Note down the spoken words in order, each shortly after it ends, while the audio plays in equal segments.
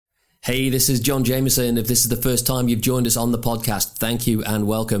Hey, this is John Jameson. If this is the first time you've joined us on the podcast, thank you and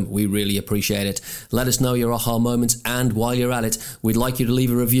welcome. We really appreciate it. Let us know your aha moments, and while you're at it, we'd like you to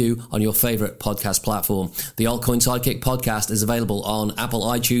leave a review on your favourite podcast platform. The Altcoin Sidekick podcast is available on Apple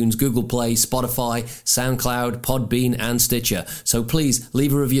iTunes, Google Play, Spotify, SoundCloud, Podbean and Stitcher. So please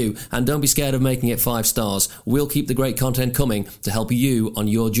leave a review and don't be scared of making it 5 stars. We'll keep the great content coming to help you on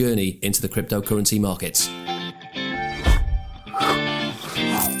your journey into the cryptocurrency markets.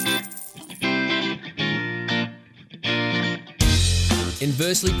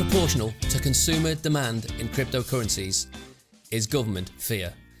 Inversely proportional to consumer demand in cryptocurrencies is government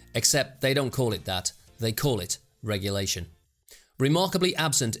fear. Except they don't call it that, they call it regulation. Remarkably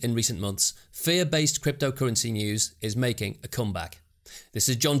absent in recent months, fear-based cryptocurrency news is making a comeback. This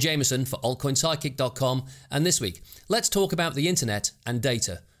is John Jameson for altcoinsidekick.com, and this week, let's talk about the internet and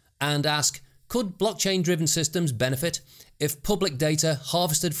data, and ask, could blockchain-driven systems benefit if public data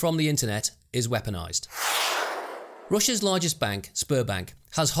harvested from the internet is weaponized? Russia's largest bank, Sberbank,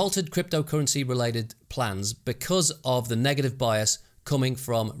 has halted cryptocurrency-related plans because of the negative bias coming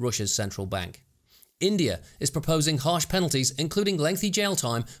from Russia's central bank. India is proposing harsh penalties, including lengthy jail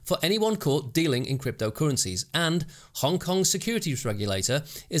time for anyone caught dealing in cryptocurrencies, and Hong Kong's securities regulator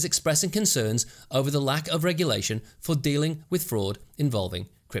is expressing concerns over the lack of regulation for dealing with fraud involving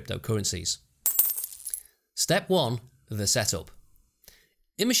cryptocurrencies. Step 1. The setup.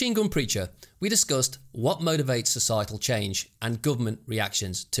 In Machine Gun Preacher, we discussed what motivates societal change and government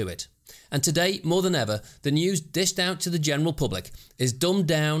reactions to it. And today, more than ever, the news dished out to the general public is dumbed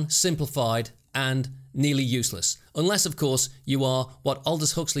down, simplified, and nearly useless. Unless, of course, you are what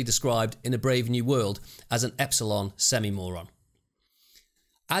Aldous Huxley described in A Brave New World as an epsilon semi-moron.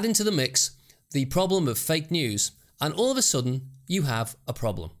 Add into the mix the problem of fake news, and all of a sudden, you have a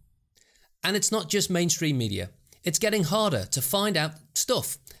problem. And it's not just mainstream media. It's getting harder to find out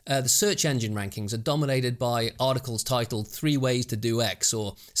stuff. The search engine rankings are dominated by articles titled 3 Ways to Do X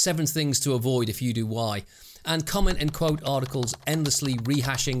or 7 Things to Avoid If You Do Y, and comment and quote articles endlessly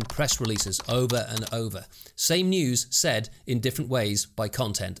rehashing press releases over and over. Same news said in different ways by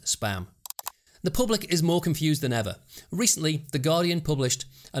content spam. The public is more confused than ever. Recently, The Guardian published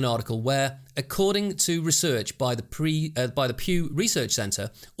an article where, according to research by the Pew Research Center,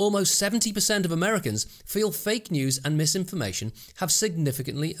 almost 70% of Americans feel fake news and misinformation have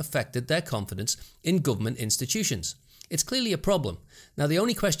significantly affected their confidence in government institutions. It's clearly a problem. Now, the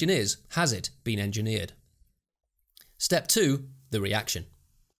only question is, has it been engineered? Step 2, the reaction.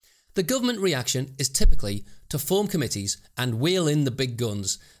 The government reaction is typically to form committees and wheel in the big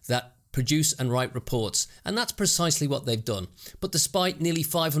guns that produce and write reports, and that's precisely what they've done. But despite nearly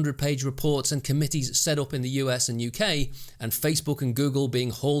 500-page reports and committees set up in the US and UK, and Facebook and Google being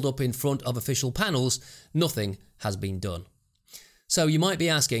hauled up in front of official panels, nothing has been done. So you might be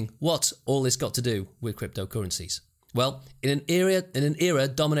asking, what's all this got to do with cryptocurrencies? Well, in an era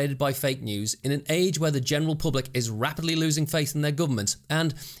dominated by fake news, in an age where the general public is rapidly losing faith in their government,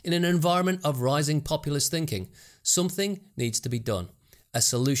 and in an environment of rising populist thinking, something needs to be done. A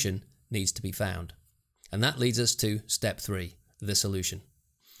solution needs to be found. And that leads us to step 3, the solution.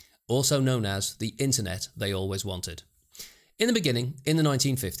 Also known as the internet they always wanted. In the beginning, in the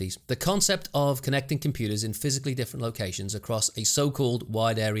 1950s, the concept of connecting computers in physically different locations across a so-called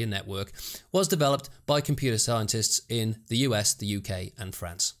wide area network was developed by computer scientists in the US, the UK and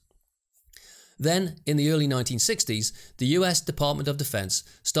France. Then, in the early 1960s, the US Department of Defense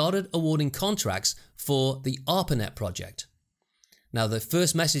started awarding contracts for the ARPANET project. Now, the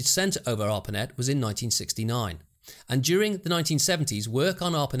first message sent over ARPANET was in 1969, and during the 1970s, work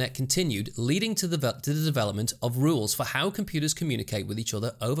on ARPANET continued, leading to the development of rules for how computers communicate with each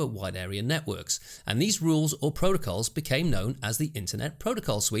other over wide area networks, and these rules or protocols became known as the Internet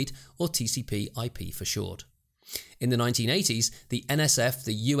Protocol Suite, or TCP/IP for short. In the 1980s, the NSF,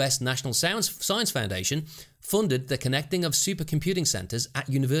 the US National Science Foundation, funded the connecting of supercomputing centers at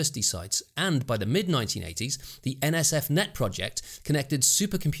university sites, and by the mid-1980s, the NSF Net project connected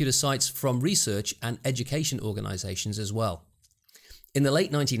supercomputer sites from research and education organizations as well. In the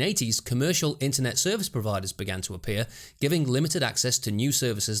late 1980s, commercial internet service providers began to appear, giving limited access to new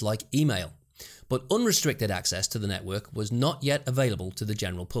services like email. But unrestricted access to the network was not yet available to the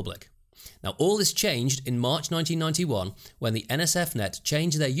general public. Now, all this changed in March 1991 when the NSF Net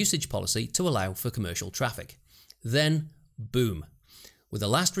changed their usage policy to allow for commercial traffic. Then, boom. With the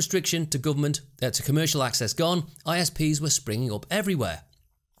last restriction to commercial access gone, ISPs were springing up everywhere.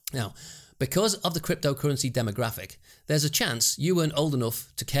 Now, Because of the cryptocurrency demographic, there's a chance you weren't old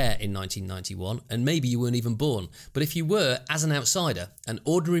enough to care in 1991, and maybe you weren't even born. But if you were, as an outsider, an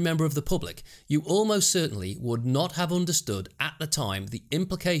ordinary member of the public, you almost certainly would not have understood at the time the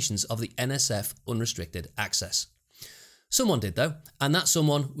implications of the NSF unrestricted access. Someone did though, and that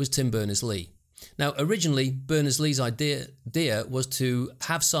someone was Tim Berners-Lee. Now, originally, Berners-Lee's idea was to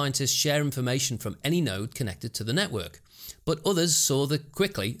have scientists share information from any node connected to the network. But others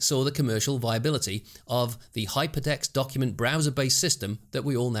quickly saw the commercial viability of the hypertext document browser-based system that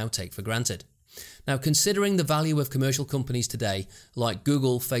we all now take for granted. Now, considering the value of commercial companies today, like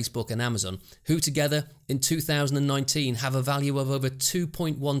Google, Facebook and Amazon, who together in 2019 have a value of over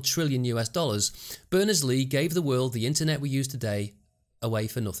 $2.1 trillion US, Berners-Lee gave the world the internet we use today away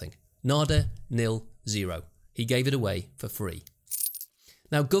for nothing. Nada, nil, zero. He gave it away for free.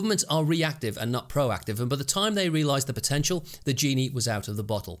 Now, governments are reactive and not proactive, and by the time they realised the potential, the genie was out of the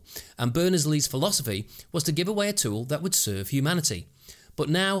bottle. And Berners-Lee's philosophy was to give away a tool that would serve humanity. But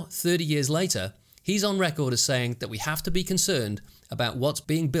now, 30 years later, he's on record as saying that we have to be concerned about what's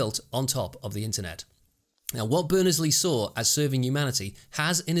being built on top of the internet. Now, what Berners-Lee saw as serving humanity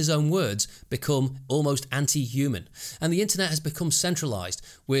has, in his own words, become almost anti-human. And the internet has become centralised,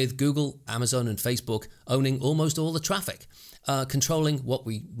 with Google, Amazon and Facebook owning almost all the traffic, controlling what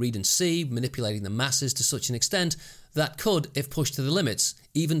we read and see, manipulating the masses to such an extent that could, if pushed to the limits,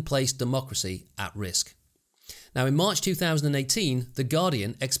 even place democracy at risk. Now, in March 2018, The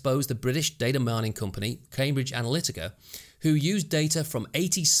Guardian exposed the British data mining company Cambridge Analytica, who used data from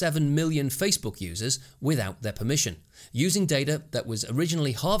 87 million Facebook users without their permission, using data that was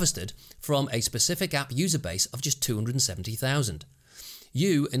originally harvested from a specific app user base of just 270,000.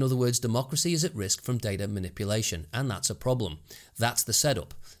 In other words, democracy is at risk from data manipulation, and that's a problem. That's the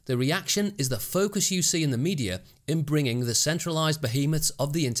setup. The reaction is the focus you see in the media in bringing the centralised behemoths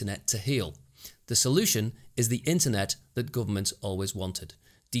of the internet to heel. The solution is the internet that governments always wanted.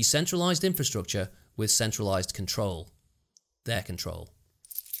 Decentralised infrastructure with centralised control. Their control.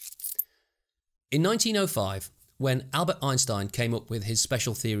 In 1905, when Albert Einstein came up with his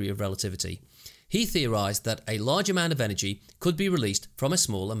special theory of relativity, he theorised that a large amount of energy could be released from a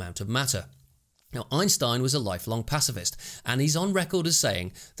small amount of matter. Now, Einstein was a lifelong pacifist, and he's on record as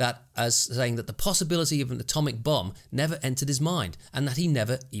saying that the possibility of an atomic bomb never entered his mind, and that he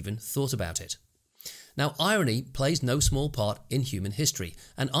never even thought about it. Now, irony plays no small part in human history,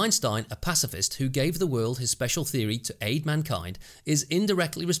 and Einstein, a pacifist who gave the world his special theory to aid mankind, is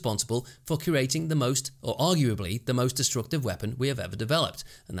indirectly responsible for creating the most, or arguably the most destructive weapon we have ever developed,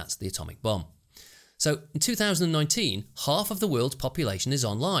 and that's the atomic bomb. So, in 2019, half of the world's population is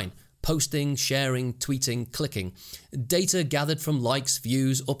online, posting, sharing, tweeting, clicking. Data gathered from likes,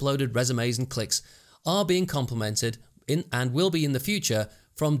 views, uploaded resumes and clicks are being complemented and will be in the future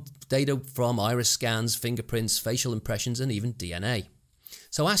from data from iris scans, fingerprints, facial impressions and even DNA.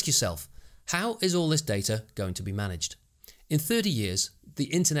 So ask yourself, how is all this data going to be managed? In 30 years, the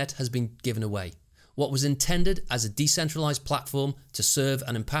internet has been given away. What was intended as a decentralized platform to serve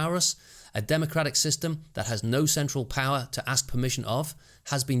and empower us, a democratic system that has no central power to ask permission of,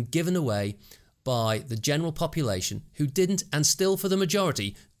 has been given away by the general population who didn't, and still for the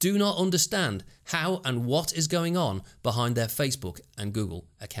majority, do not understand how and what is going on behind their Facebook and Google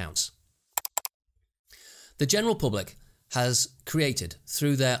accounts. The general public has created,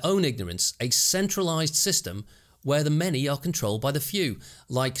 through their own ignorance, a centralised system where the many are controlled by the few.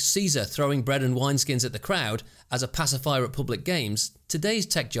 Like Caesar throwing bread and wineskins at the crowd as a pacifier at public games, today's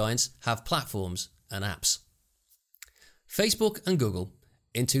tech giants have platforms and apps. Facebook and Google,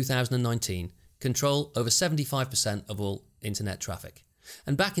 in 2019, control over 75% of all internet traffic.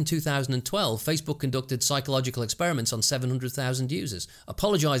 And back in 2012, Facebook conducted psychological experiments on 700,000 users.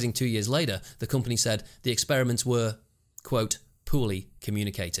 Apologising 2 years later, the company said the experiments were, quote, poorly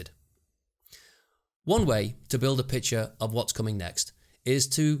communicated. One way to build a picture of what's coming next is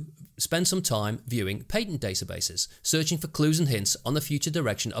to spend some time viewing patent databases, searching for clues and hints on the future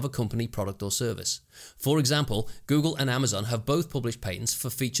direction of a company, product or service. For example, Google and Amazon have both published patents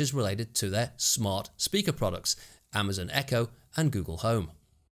for features related to their smart speaker products, Amazon Echo and Google Home.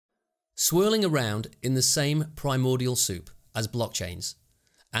 Swirling around in the same primordial soup as blockchains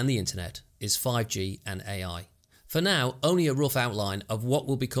and the internet is 5G and AI. For now, only a rough outline of what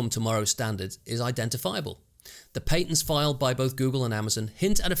will become tomorrow's standards is identifiable. The patents filed by both Google and Amazon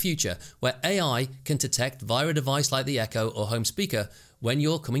hint at a future where AI can detect via a device like the Echo or home speaker when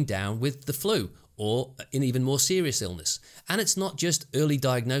you're coming down with the flu or an even more serious illness. And it's not just early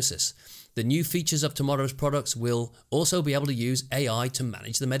diagnosis. The new features of tomorrow's products will also be able to use AI to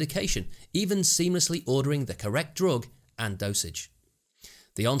manage the medication, even seamlessly ordering the correct drug and dosage.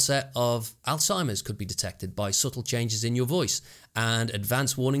 The onset of Alzheimer's could be detected by subtle changes in your voice, and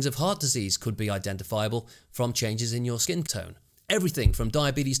advanced warnings of heart disease could be identifiable from changes in your skin tone. Everything from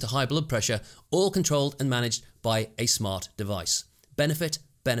diabetes to high blood pressure, all controlled and managed by a smart device. Benefit,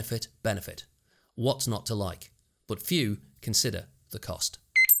 benefit, benefit. What's not to like? But few consider the cost.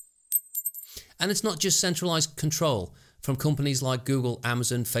 And it's not just centralized control from companies like Google,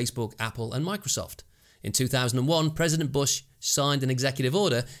 Amazon, Facebook, Apple, and Microsoft. In 2001, President Bush signed an executive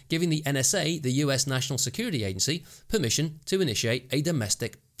order giving the NSA, the US National Security Agency, permission to initiate a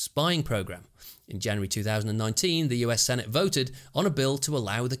domestic spying program. In January 2019, the US Senate voted on a bill to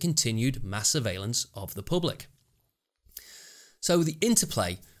allow the continued mass surveillance of the public. So the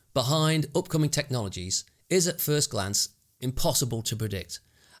interplay behind upcoming technologies is at first glance impossible to predict.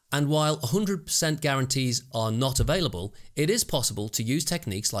 And while 100% guarantees are not available, it is possible to use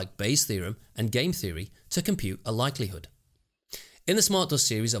techniques like Bayes' theorem and game theory to compute a likelihood. In the Smart Dust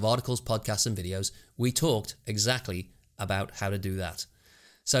series of articles, podcasts and videos, we talked exactly about how to do that.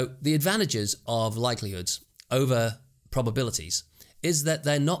 So the advantages of likelihoods over probabilities is that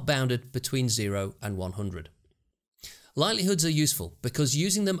they're not bounded between 0 and 100. Likelihoods are useful because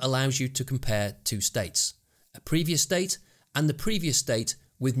using them allows you to compare two states, a previous state and the previous state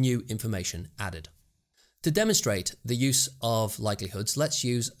with new information added. To demonstrate the use of likelihoods, let's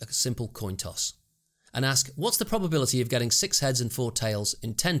use a simple coin toss and ask, what's the probability of getting 6 heads and 4 tails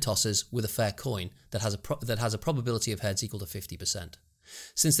in 10 tosses with a fair coin that has a probability of heads equal to 50%?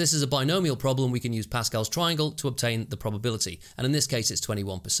 Since this is a binomial problem, we can use Pascal's triangle to obtain the probability, and in this case it's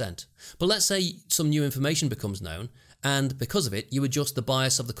 21%. But let's say some new information becomes known, and because of it you adjust the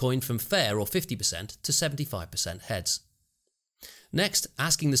bias of the coin from fair or 50% to 75% heads. Next,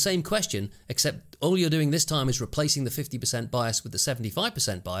 asking the same question, except all you're doing this time is replacing the 50% bias with the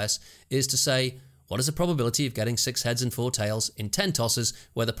 75% bias, is to say, what is the probability of getting 6 heads and 4 tails in 10 tosses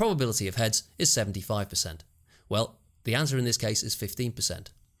where the probability of heads is 75%? Well, the answer in this case is 15%.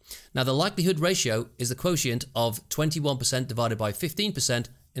 Now, the likelihood ratio is the quotient of 21% divided by 15%,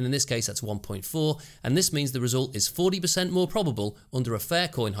 and in this case that's 1.4, and this means the result is 40% more probable under a fair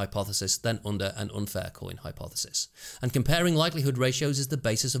coin hypothesis than under an unfair coin hypothesis. And comparing likelihood ratios is the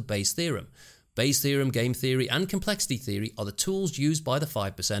basis of Bayes' theorem. Bayes' theorem, game theory, and complexity theory are the tools used by the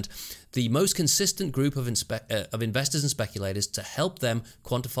 5%, the most consistent group of investors and speculators, to help them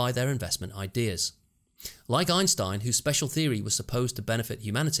quantify their investment ideas. Like Einstein, whose special theory was supposed to benefit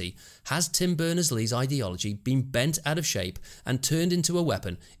humanity, has Tim Berners-Lee's ideology been bent out of shape and turned into a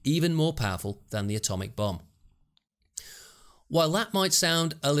weapon even more powerful than the atomic bomb? While that might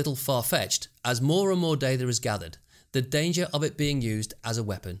sound a little far-fetched, as more and more data is gathered, the danger of it being used as a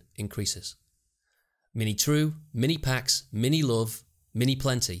weapon increases. Mini true, mini Pax, mini love, mini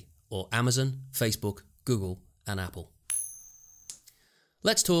plenty, or Amazon, Facebook, Google, and Apple.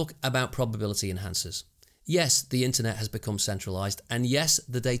 Let's talk about probability enhancers. Yes, the internet has become centralized, and yes,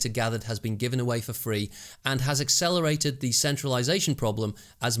 the data gathered has been given away for free and has accelerated the centralization problem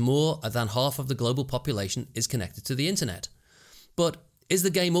as more than half of the global population is connected to the internet. But is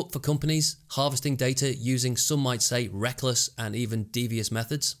the game up for companies harvesting data using, some might say, reckless and even devious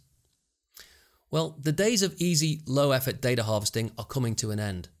methods? Well, the days of easy, low-effort data harvesting are coming to an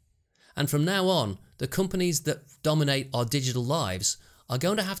end. And from now on, the companies that dominate our digital lives are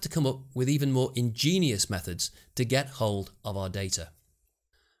going to have to come up with even more ingenious methods to get hold of our data.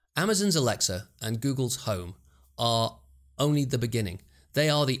 Amazon's Alexa and Google's Home are only the beginning. They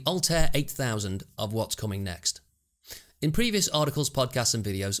are the Altair 8000 of what's coming next. In previous articles, podcasts and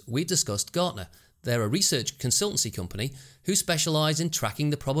videos, we've discussed Gartner. They're a research consultancy company who specialise in tracking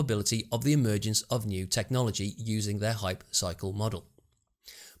the probability of the emergence of new technology using their hype cycle model.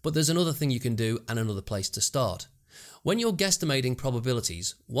 But there's another thing you can do and another place to start. When you're guesstimating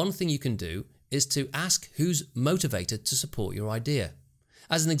probabilities, one thing you can do is to ask who's motivated to support your idea.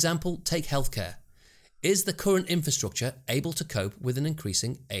 As an example, take healthcare. Is the current infrastructure able to cope with an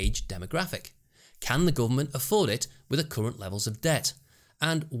increasing age demographic? Can the government afford it with the current levels of debt?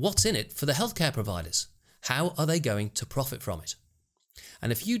 And what's in it for the healthcare providers? How are they going to profit from it?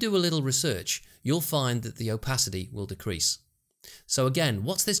 And if you do a little research, you'll find that the opacity will decrease. So again,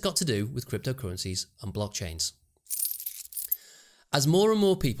 what's this got to do with cryptocurrencies and blockchains? As more and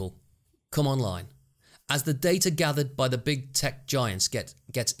more people come online, as the data gathered by the big tech giants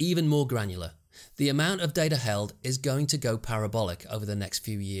gets even more granular, the amount of data held is going to go parabolic over the next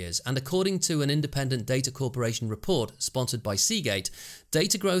few years. And according to an independent data corporation report sponsored by Seagate,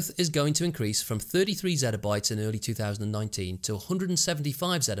 data growth is going to increase from 33 zettabytes in early 2019 to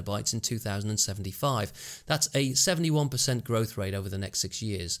 175 zettabytes in 2075. That's a 71% growth rate over the next 6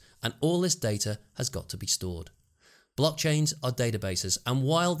 years. And all this data has got to be stored. Blockchains are databases, and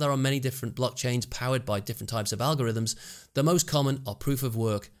while there are many different blockchains powered by different types of algorithms, the most common are proof of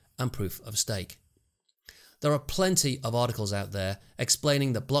work and proof of stake. There are plenty of articles out there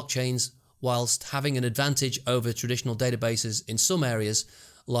explaining that blockchains, whilst having an advantage over traditional databases in some areas,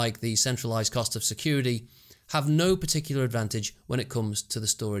 like the centralized cost of security, have no particular advantage when it comes to the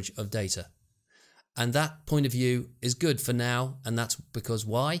storage of data. And that point of view is good for now, and that's because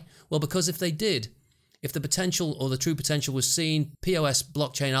why? Well, because if they did, if the potential or the true potential was seen, POS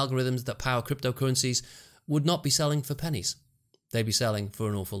blockchain algorithms that power cryptocurrencies would not be selling for pennies. They'd be selling for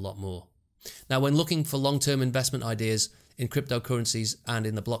an awful lot more. Now, when looking for long-term investment ideas in cryptocurrencies and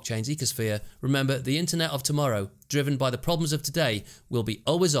in the blockchain's ecosphere, remember the internet of tomorrow, driven by the problems of today, will be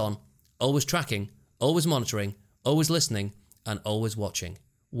always on, always tracking, always monitoring, always listening, and always watching.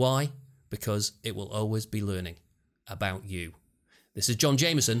 Why? Because it will always be learning about you. This is John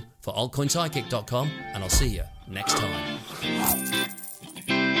Jameson for altcoinsidekick.com, and I'll see you next time.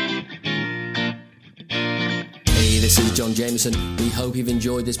 Hey, this is John Jameson. We hope you've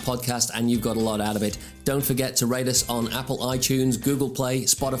enjoyed this podcast and you've got a lot out of it. Don't forget to rate us on Apple iTunes, Google Play,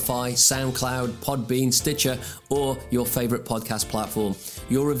 Spotify, SoundCloud, Podbean, Stitcher, or your favorite podcast platform.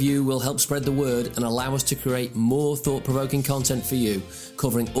 Your review will help spread the word and allow us to create more thought-provoking content for you,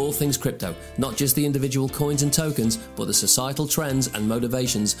 covering all things crypto, not just the individual coins and tokens, but the societal trends and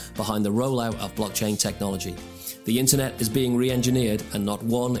motivations behind the rollout of blockchain technology. The internet is being re-engineered and not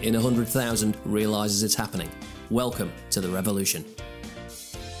 1 in 100,000 realizes it's happening. Welcome to the revolution.